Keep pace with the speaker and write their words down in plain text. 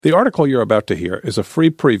The article you're about to hear is a free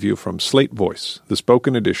preview from Slate Voice, the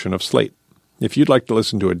spoken edition of Slate. If you'd like to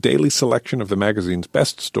listen to a daily selection of the magazine's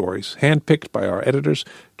best stories, handpicked by our editors,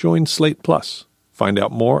 join Slate Plus. Find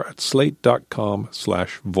out more at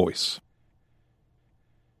slate.com/voice.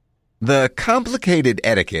 The Complicated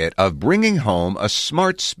Etiquette of Bringing Home a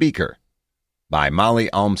Smart Speaker by Molly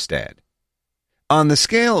Almstead. On the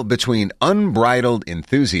scale between unbridled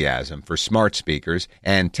enthusiasm for smart speakers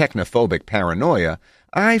and technophobic paranoia,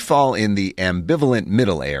 I fall in the ambivalent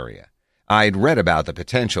middle area. I'd read about the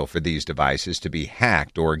potential for these devices to be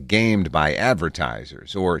hacked or gamed by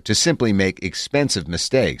advertisers or to simply make expensive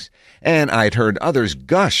mistakes, and I'd heard others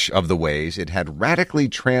gush of the ways it had radically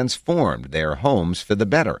transformed their homes for the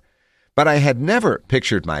better. But I had never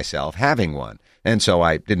pictured myself having one, and so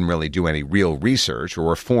I didn't really do any real research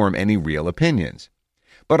or form any real opinions.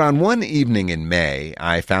 But on one evening in May,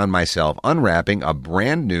 I found myself unwrapping a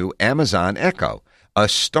brand new Amazon Echo, a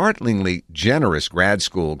startlingly generous grad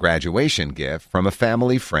school graduation gift from a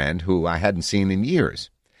family friend who I hadn't seen in years.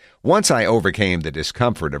 Once I overcame the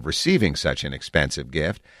discomfort of receiving such an expensive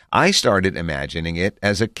gift, I started imagining it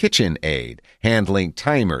as a kitchen aid, handling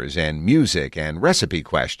timers and music and recipe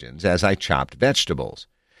questions as I chopped vegetables.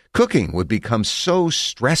 Cooking would become so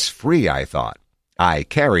stress-free, I thought. I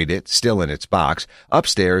carried it, still in its box,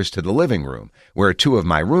 upstairs to the living room, where two of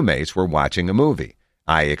my roommates were watching a movie.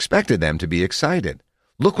 I expected them to be excited.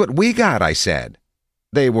 "Look what we got," I said.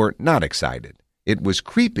 They were not excited. It was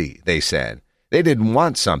creepy, they said. They didn't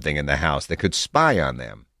want something in the house that could spy on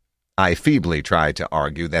them. I feebly tried to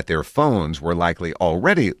argue that their phones were likely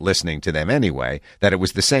already listening to them anyway, that it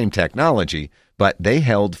was the same technology, but they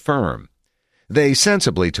held firm. They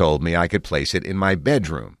sensibly told me I could place it in my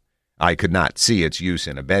bedroom. I could not see its use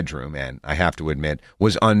in a bedroom, and I have to admit,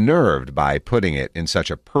 was unnerved by putting it in such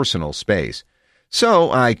a personal space.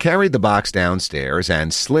 So I carried the box downstairs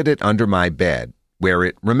and slid it under my bed, where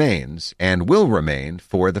it remains and will remain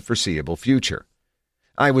for the foreseeable future.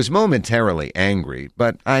 I was momentarily angry,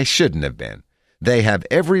 but I shouldn't have been. They have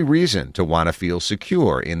every reason to want to feel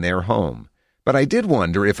secure in their home. But I did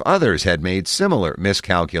wonder if others had made similar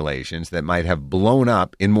miscalculations that might have blown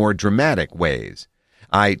up in more dramatic ways.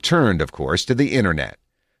 I turned, of course, to the Internet.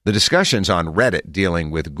 The discussions on Reddit dealing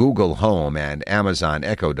with Google Home and Amazon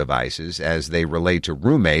Echo devices as they relate to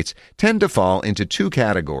roommates tend to fall into two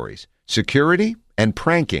categories: security and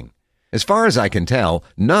pranking. As far as I can tell,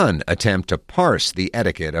 none attempt to parse the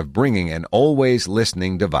etiquette of bringing an always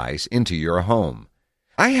listening device into your home.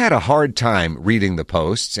 I had a hard time reading the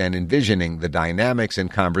posts and envisioning the dynamics and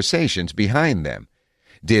conversations behind them.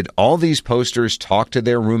 Did all these posters talk to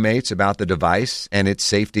their roommates about the device and its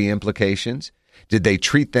safety implications? Did they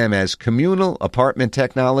treat them as communal apartment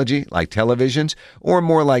technology like televisions or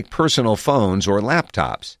more like personal phones or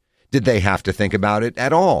laptops? Did they have to think about it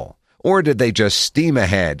at all? Or did they just steam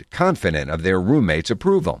ahead, confident of their roommates'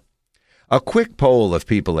 approval? A quick poll of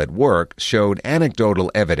people at work showed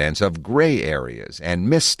anecdotal evidence of gray areas and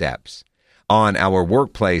missteps. On our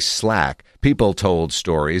workplace Slack, people told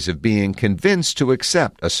stories of being convinced to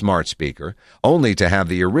accept a smart speaker, only to have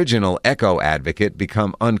the original Echo advocate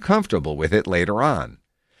become uncomfortable with it later on.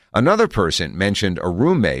 Another person mentioned a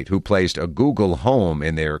roommate who placed a Google Home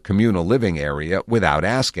in their communal living area without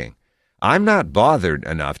asking. "I'm not bothered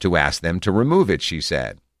enough to ask them to remove it," she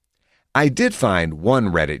said. I did find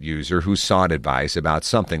one Reddit user who sought advice about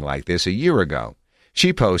something like this a year ago.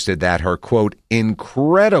 She posted that her, quote,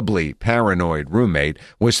 incredibly paranoid roommate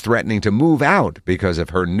was threatening to move out because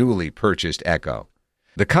of her newly purchased Echo.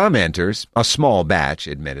 The commenters, a small batch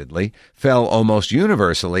admittedly, fell almost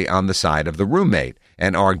universally on the side of the roommate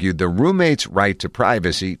and argued the roommate's right to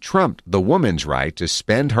privacy trumped the woman's right to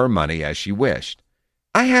spend her money as she wished.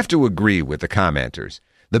 I have to agree with the commenters.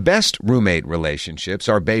 The best roommate relationships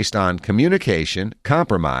are based on communication,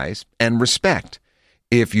 compromise, and respect.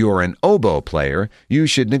 If you're an oboe player, you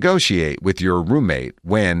should negotiate with your roommate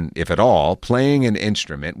when, if at all, playing an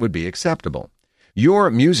instrument would be acceptable. Your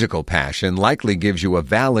musical passion likely gives you a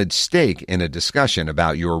valid stake in a discussion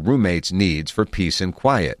about your roommate's needs for peace and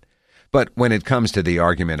quiet. But when it comes to the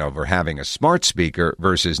argument over having a smart speaker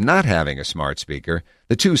versus not having a smart speaker,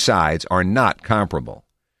 the two sides are not comparable.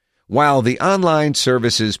 While the online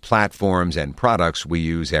services, platforms, and products we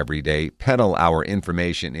use every day peddle our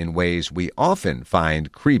information in ways we often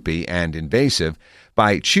find creepy and invasive,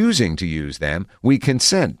 by choosing to use them, we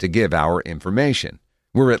consent to give our information.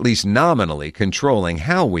 We're at least nominally controlling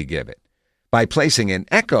how we give it. By placing an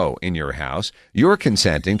Echo in your house, you're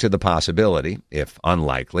consenting to the possibility, if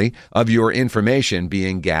unlikely, of your information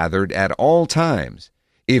being gathered at all times.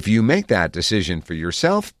 If you make that decision for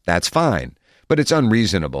yourself, that's fine. but it's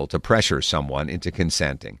unreasonable to pressure someone into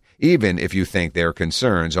consenting, even if you think their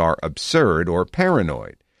concerns are absurd or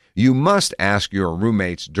paranoid. You must ask your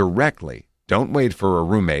roommates directly. Don't wait for a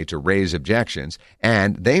roommate to raise objections,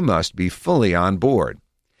 and they must be fully on board.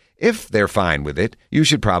 If they're fine with it, you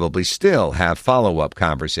should probably still have follow-up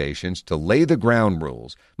conversations to lay the ground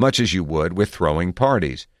rules, much as you would with throwing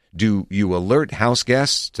parties. Do you alert house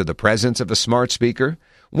guests to the presence of a smart speaker?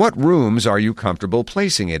 What rooms are you comfortable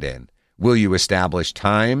placing it in? Will you establish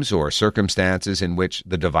times or circumstances in which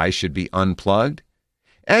the device should be unplugged?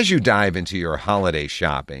 As you dive into your holiday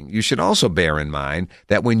shopping, you should also bear in mind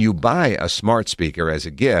that when you buy a smart speaker as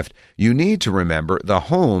a gift, you need to remember the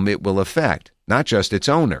home it will affect, not just its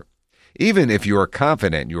owner. Even if you're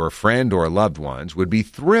confident your friend or loved ones would be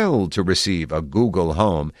thrilled to receive a Google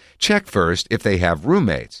Home, check first if they have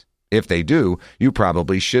roommates. If they do, you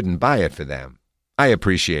probably shouldn't buy it for them. I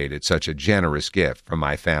appreciated such a generous gift from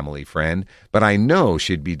my family friend, but I know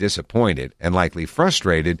she'd be disappointed and likely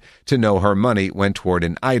frustrated to know her money went toward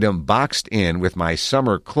an item boxed in with my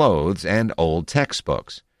summer clothes and old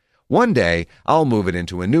textbooks. One day, I'll move it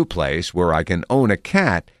into a new place where I can own a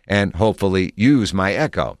cat and hopefully use my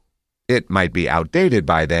Echo. It might be outdated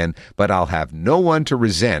by then, but I'll have no one to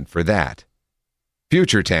resent for that.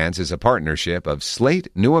 Future Tense is a partnership of Slate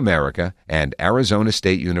New America and Arizona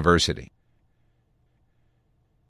State University.